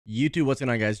YouTube, what's going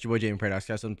on, guys? It's your boy Jamie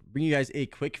Predecessor. So I'm bringing you guys a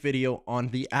quick video on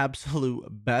the absolute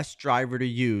best driver to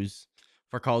use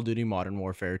for Call of Duty Modern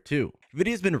Warfare 2.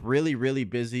 NVIDIA's been really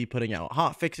busy putting out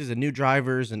hot fixes and new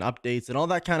drivers and updates and all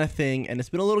that kind of thing, and it's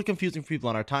been a little confusing for people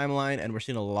on our timeline, and we're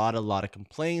seeing a lot of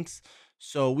complaints.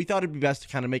 So we thought it'd be best to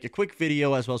kind of make a quick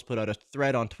video as well as put out a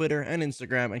thread on Twitter and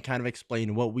Instagram and kind of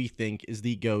explain what we think is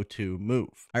the go-to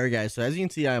move. All right, guys, so as you can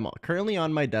see, I'm currently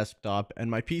on my desktop and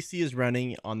my PC is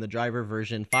running on the driver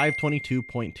version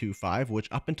 522.25, which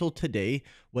up until today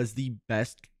was the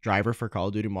best driver for Call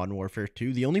of Duty Modern Warfare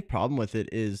 2. The only problem with it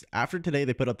is after today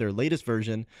they put up their latest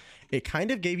version, it kind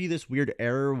of gave you this weird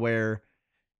error where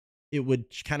it would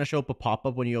kind of show up a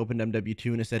pop-up when you opened MW2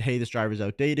 and it said, hey, this driver is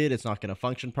outdated, it's not going to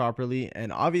function properly.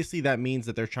 And obviously that means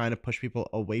that they're trying to push people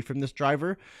away from this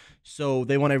driver, so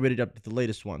they want everybody to update the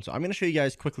latest one. So I'm going to show you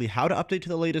guys quickly how to update to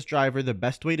the latest driver, the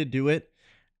best way to do it,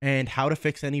 and how to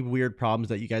fix any weird problems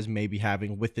that you guys may be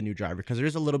having with the new driver, because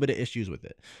there's a little bit of issues with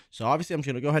it. So obviously I'm just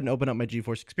going to go ahead and open up my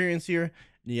GeForce Experience here,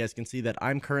 and you guys can see that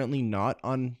I'm currently not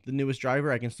on the newest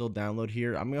driver. I can still download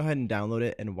here. I'm going to go ahead and download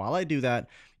it, and while I do that,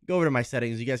 go over to my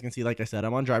settings. You guys can see, like I said,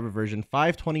 I'm on driver version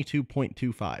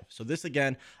 522.25. So this,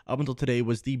 again, up until today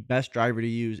was the best driver to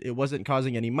use. It wasn't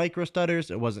causing any micro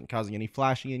stutters, it wasn't causing any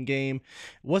flashing in game,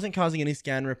 it wasn't causing any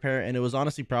scan repair, and it was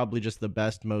honestly probably just the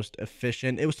best, most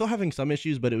efficient. It was still having some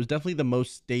issues, but it was definitely the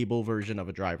most stable version of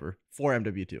a driver for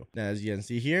MW2. Now, as you can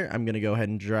see here, I'm going to go ahead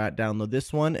and download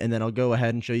this one, and then I'll go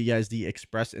ahead and show you guys the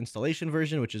express installation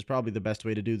version, which is probably the best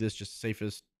way to do this, just the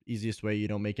safest, easiest way, you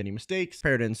don't make any mistakes.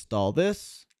 Prepare to install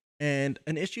this. And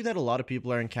an issue that a lot of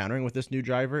people are encountering with this new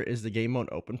driver is the game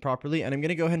won't open properly. And I'm going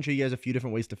to go ahead and show you guys a few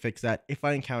different ways to fix that if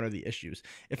I encounter the issues.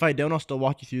 If I don't, I'll still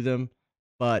walk you through them,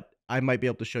 but I might be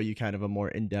able to show you kind of a more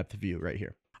in-depth view right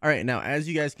here. All right, now, as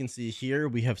you guys can see here,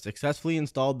 we have successfully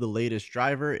installed the latest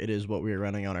driver. It is what we are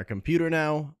running on our computer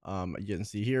now. You can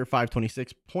see here,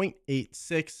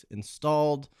 526.86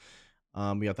 installed.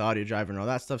 We got the audio driver and all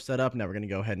that stuff set up. Now we're going to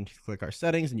go ahead and click our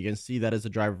settings, and you can see that is the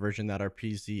driver version that our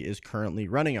PC is currently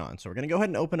running on. So we're going to go ahead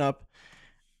and open up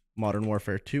Modern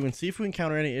Warfare 2 and see if we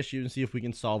encounter any issues and see if we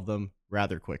can solve them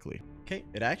rather quickly. Okay,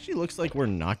 it actually looks like we're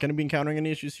not going to be encountering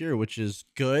any issues here, which is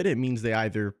good. It means they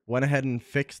either went ahead and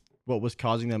fixed what was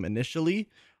causing them initially,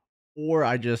 or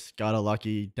I just got a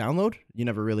lucky download. You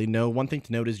never really know. One thing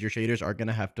to note is your shaders are going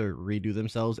to have to redo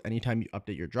themselves anytime you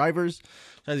update your drivers.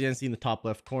 So as you can see in the top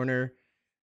left corner,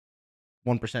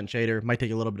 1% shader. Might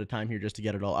take a little bit of time here just to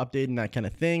get it all updated and that kind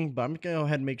of thing, but I'm gonna go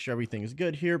ahead and make sure everything is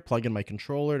good here. Plug in my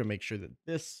controller to make sure that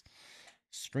this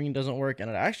screen doesn't work,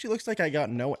 and it actually looks like I got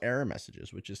no error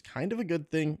messages, which is kind of a good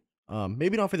thing.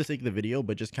 Maybe not for the sake of the video,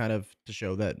 but just kind of to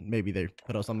show that maybe they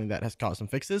put out something that has caused some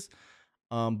fixes.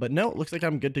 But no, it looks like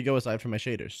I'm good to go aside from my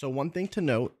shaders. So one thing to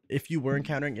note, if you were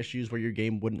encountering issues where your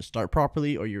game wouldn't start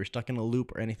properly or you were stuck in a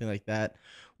loop or anything like that,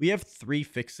 we have 3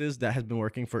 fixes that has been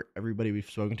working for everybody we've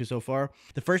spoken to so far.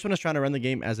 The first one is trying to run the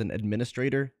game as an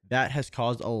administrator. That has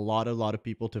caused a lot of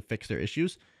people to fix their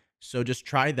issues. So just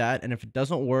try that. And if it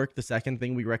doesn't work, the second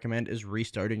thing we recommend is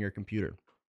restarting your computer.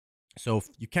 So if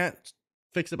you can't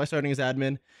fix it by starting as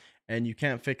admin, and you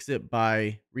can't fix it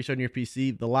by restarting your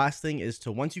PC, the last thing is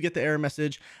to, once you get the error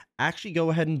message, actually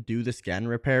go ahead and do the scan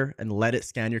repair and let it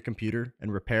scan your computer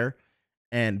and repair.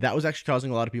 And that was actually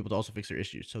causing a lot of people to also fix their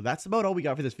issues. So that's about all we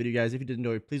got for this video, guys. If you did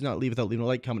enjoy, please not leave without leaving a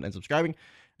like, comment, and subscribing, and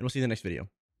we'll see you in the next video.